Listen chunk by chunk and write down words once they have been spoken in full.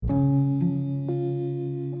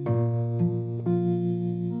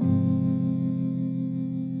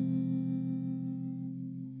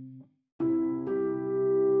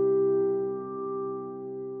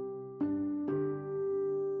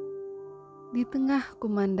Di tengah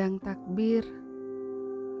kumandang takbir,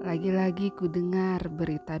 lagi-lagi ku dengar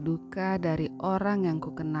berita duka dari orang yang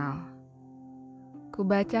kukenal. Ku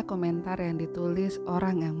baca komentar yang ditulis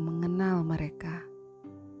orang yang mengenal mereka.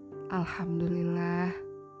 Alhamdulillah,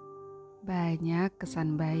 banyak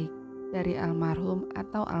kesan baik dari almarhum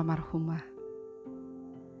atau almarhumah.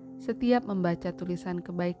 Setiap membaca tulisan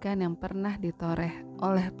kebaikan yang pernah ditoreh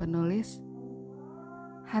oleh penulis,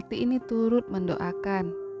 hati ini turut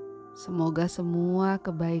mendoakan semoga semua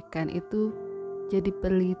kebaikan itu jadi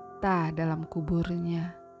pelita dalam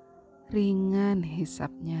kuburnya, ringan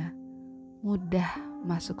hisapnya, mudah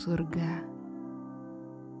masuk surga.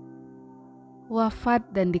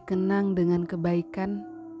 Wafat dan dikenang dengan kebaikan,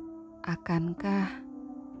 akankah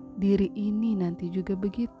diri ini nanti juga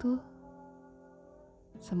begitu?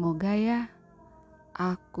 Semoga ya,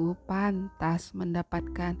 aku pantas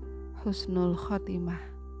mendapatkan husnul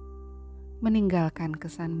khotimah, meninggalkan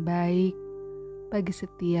kesan baik bagi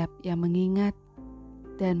setiap yang mengingat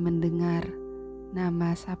dan mendengar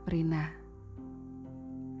nama Saprina.